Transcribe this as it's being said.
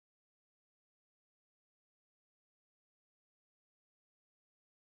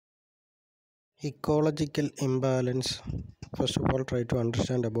Ecological imbalance. First of all, try to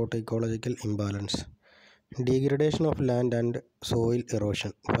understand about ecological imbalance. Degradation of land and soil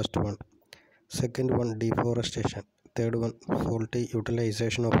erosion. First one. Second one, deforestation. Third one, faulty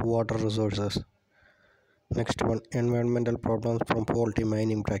utilization of water resources. Next one, environmental problems from faulty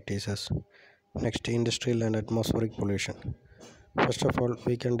mining practices. Next, industrial and atmospheric pollution. First of all,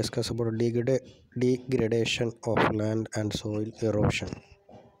 we can discuss about degradation of land and soil erosion.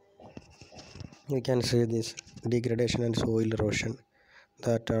 We can say this degradation and soil erosion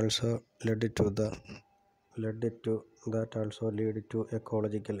that also led to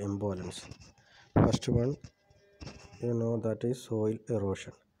ecological imbalance. First one, that is soil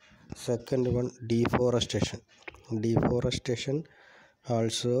erosion. Second one, deforestation. Deforestation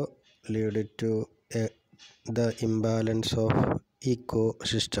also led to the imbalance of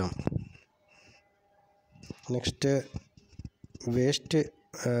ecosystem. Next, waste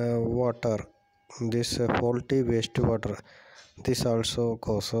water. This faulty wastewater. This also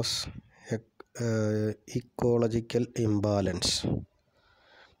causes ecological imbalance.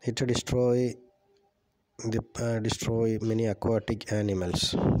 It destroy many aquatic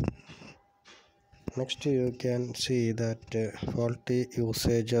animals. Next, you can see that faulty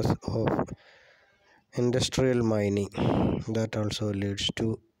usages of industrial mining that also leads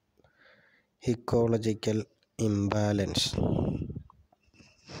to ecological imbalance.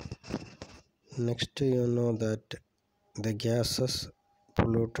 Next, that the gases,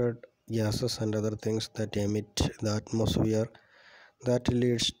 polluted gases and other things that emit the atmosphere, that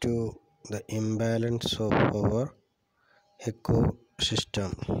leads to the imbalance of our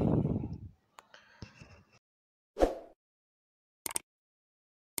ecosystem.